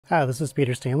Hi, this is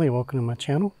Peter Stanley. Welcome to my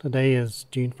channel. Today is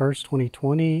June 1st,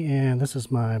 2020, and this is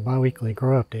my bi-weekly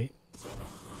grow update.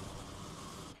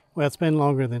 Well, it's been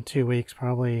longer than 2 weeks,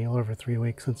 probably a little over 3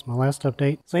 weeks since my last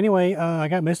update. So anyway, I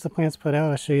got most of the plants put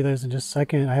out. I'll show you those in just a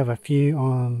second. I have a few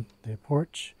on the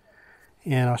porch,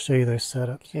 and I'll show you those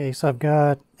setups. Okay, so I've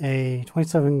got a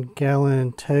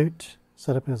 27-gallon tote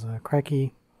set up as a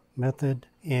Kratky method,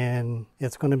 and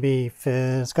it's going to be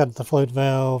fed. It's got the float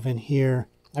valve in here.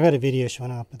 I got a video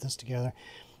showing how I put this together.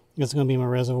 It's going to be my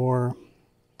reservoir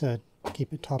to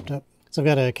keep it topped up. So I've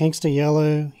got a KhangSta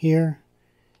Yellow here,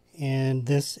 and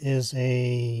this is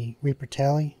a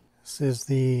ReaperTalii. This is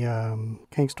the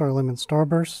Khang Starr Lemon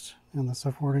Starburst in the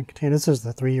self-watering container. This is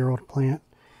the 3-year-old plant.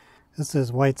 This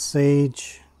is white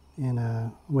sage in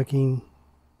a wicking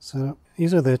setup.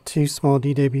 These are the 2 small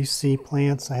DWC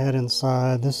plants I had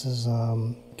inside. This is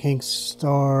Khang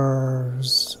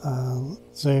Starr's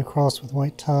Linzo crossed with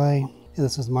white tie. And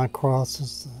this is my cross. This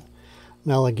is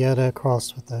the Malagueta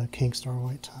crossed with the Khang Starr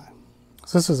white tie.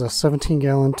 So this is a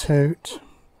 17-gallon tote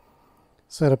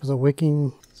set up as a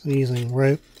wicking. So using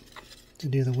rope to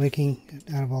do the wicking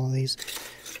out of all of these.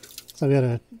 So I've got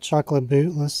a chocolate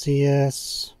bootless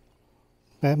CS,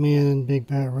 Batman Big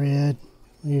Bat Red.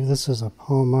 I believe this is a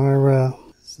Palmyra.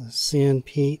 This is a Sin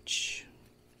Peach.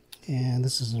 And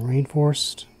this is a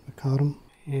Rainforest Macadam.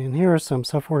 And here are some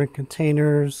self-watering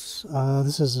containers.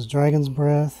 This is a Dragon's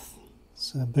Breath.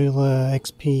 It's a Bula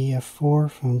XP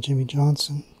F4 from Jimmy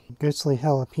Johnson. Ghostly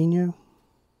Jalapeno.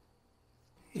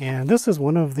 And this is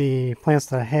one of the plants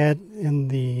that I had in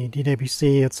the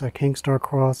DWC. It's a Khang Starr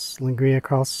cross, Lingria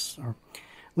cross, or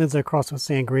Linzo cross with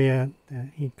Sangria.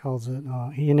 He calls it,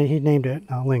 he named it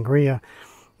Lingria.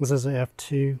 This is a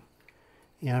F2.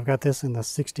 And I've got this in the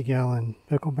 60-gallon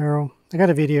pickle barrel. I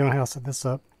got a video on how to set this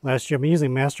up last year. I've been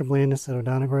using MasterBlend instead of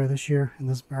Dynagrow this year in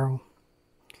this barrel.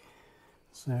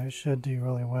 So it should do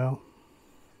really well.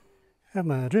 I have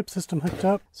my drip system hooked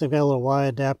up. So I've got a little Y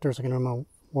adapter so I can run my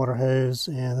water hose.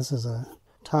 And this is a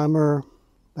timer,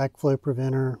 backflow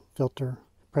preventer, filter,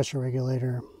 pressure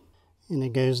regulator. And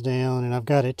it goes down. And I've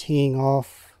got it teeing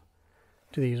off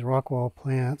to these rockwall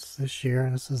plants this year.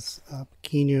 This is a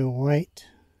Pequeno White,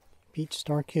 Peach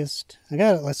Star-Kissed. I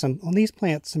got like some on these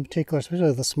plants in particular,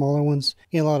 especially the smaller ones,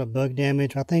 get a lot of bug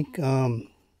damage. I think there's a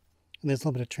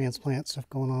little bit of transplant stuff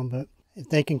going on, but if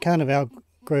they can kind of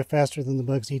outgrow faster than the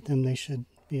bugs eat them, they should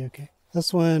be okay.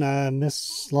 This one I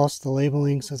lost the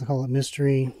labeling, so I call it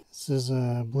Mystery. This is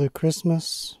a Blue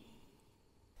Christmas.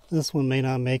 This one may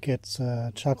not make it. It's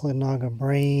a Chocolate Naga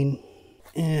Brain.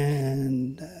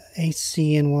 And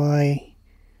ACNY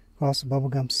across the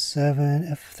Bubblegum 7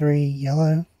 F3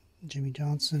 Yellow, Jimmy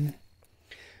Johnson.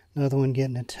 Another one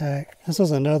getting attacked. This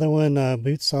was another one,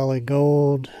 Boot Solid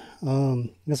Gold.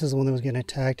 This is the one that was getting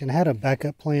attacked, and I had a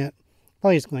backup plant.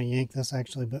 Probably just going to yank this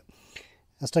actually, but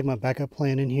I stuck my backup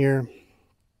plant in here.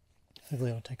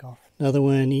 Hopefully it'll take off. Another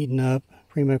one eaten up,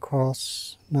 Primo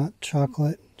Cross, Not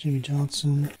Chocolate, Jimmy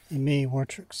Johnson. And May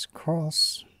Wartrix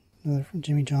Cross. Another from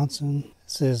Jimmy Johnson.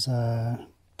 This is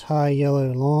Thai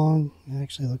Yellow Long. It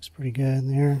actually looks pretty good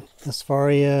in there.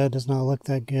 Aspharia does not look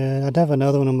that good. I'd have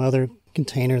another one in my other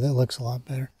container that looks a lot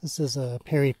better. This is a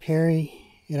Peri Peri.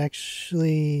 It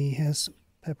actually has some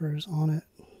peppers on it.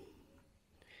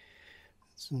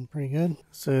 It's doing pretty good.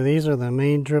 So these are the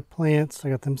main drip plants. I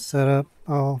got them set up,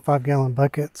 all 5-gallon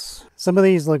buckets. Some of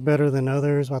these look better than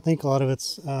others. I think a lot of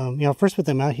it's, first with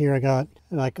them out here, I got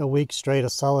like a week straight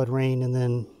of solid rain and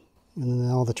then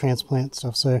all the transplant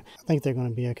stuff. So I think they're going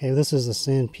to be okay. This is the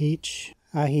Sin Peach,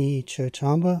 Ahi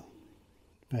Chochamba,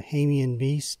 Bahamian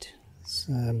Beast. It's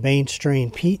a Bane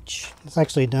Strain Peach. It's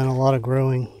actually done a lot of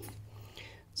growing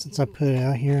since I put it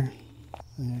out here.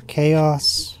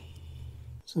 Chaos.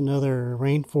 It's another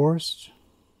Rainforest.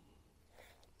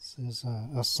 This is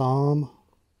Assam.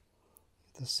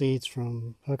 The seeds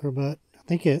from Puckerbutt. I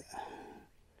think it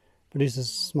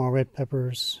produces small red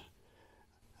peppers.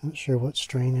 Not sure what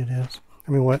strain it is.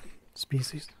 I mean, what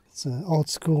species. It's an old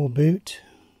school boot.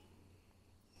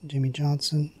 Jimmy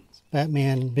Johnson. It's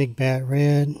Batman Big Bat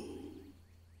Red.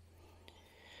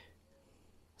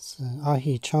 It's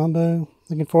Ahi Chambo.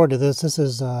 Looking forward to this. This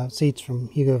is seeds from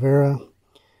Hugo Vera.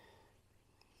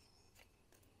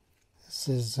 This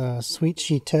is Sweet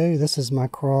Shito. This is my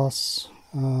cross.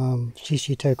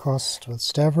 Shishito crossed with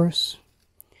Stavros.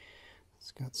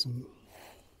 It's got some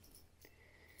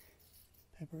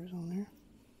peppers on there.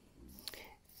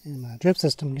 And my drip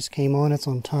system just came on. It's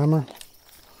on timer.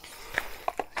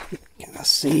 Can I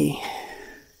see?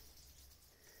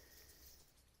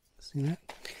 See that?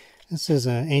 This is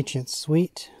an Ancient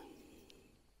Sweet.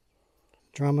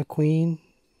 Drama Queen.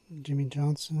 Jimmy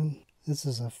Johnson. This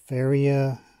is a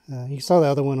Faria You saw the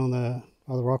other one on the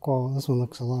rock wall. This one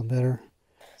looks a lot better.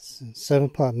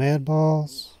 7-pot Mad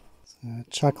Balls.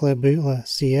 Chocolate Bootla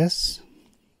CS.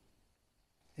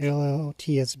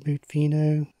 LLTS Boot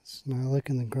Fino. It's not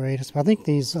looking the greatest. But I think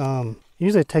these,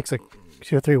 usually it takes 2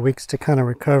 or 3 weeks to kind of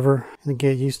recover and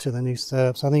get used to the new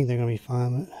setup. So I think they're going to be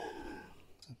fine. But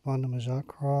it's a Bon de Majot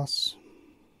cross.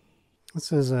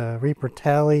 This is a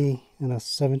ReaperTalii in a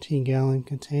 17-gallon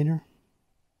container.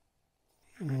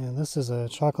 And this is a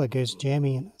Chocolate Ghost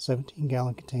Jammy in a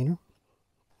 17-gallon container.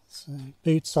 It's a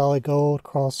Boot Solid Gold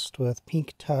crossed with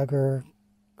Pink Tiger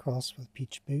crossed with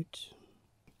Peach Boot.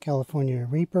 California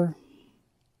Reaper.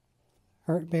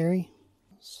 Heartberry.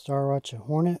 Starwatch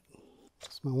Hornet.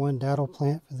 It's my one daddle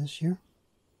plant for this year.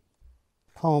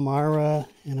 Palmyra,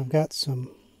 and I've got some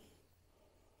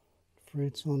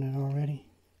fruits on it already.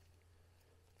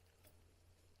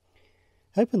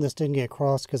 Hoping this didn't get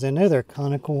crossed because I know they're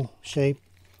conical shape.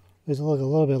 These look a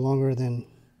little bit longer than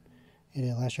it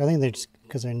did last year. I think they're just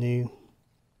because they're new.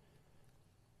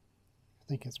 I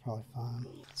think it's probably fine.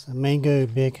 It's a Mango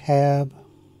Big Hab.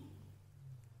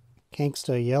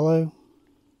 KhangSta Yellow.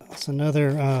 It's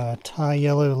another Thai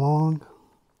Yellow Long.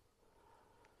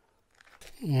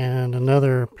 And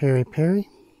another Peri Peri.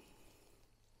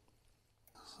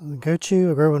 So the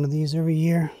Gochu, I grow one of these every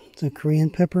year. It's a Korean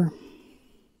pepper.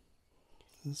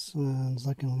 This one's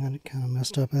looking kind of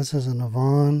messed up. This is an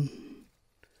Avon.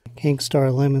 Khang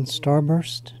Starr Lemon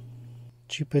Starburst.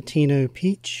 Chupatino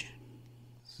Peach.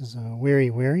 This is a Wary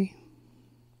Wary.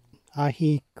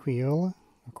 Ahi Criolla.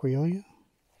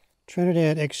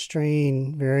 Trinidad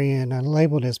Extrain variant. I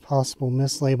labeled as possible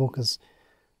mislabel because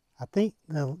I think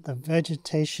the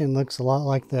vegetation looks a lot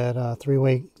like that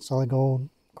 3-way solid gold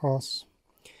cross.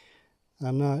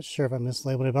 I'm not sure if I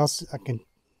mislabeled it, but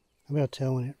I'll be able to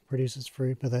tell when it produces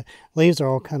fruit. But the leaves are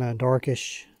all kind of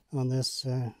darkish on this.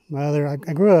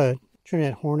 I grew a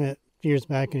Trinidad Hornet years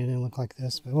back and it didn't look like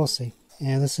this, but we'll see.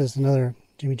 And this is another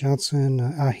Jimmy Johnson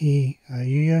Ahi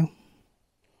Yuyo.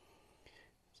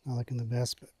 It's not looking the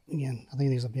best, but again, I think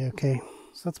these will be okay.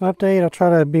 So that's my update. I'll try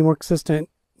to be more consistent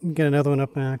and get another one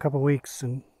up in a couple of weeks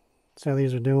and see how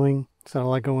these are doing. It's not a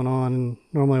lot going on, and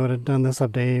normally I would have done this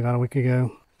update about a week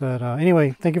ago. But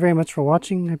anyway, thank you very much for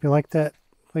watching. If you like that,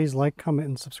 please like, comment,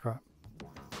 and subscribe.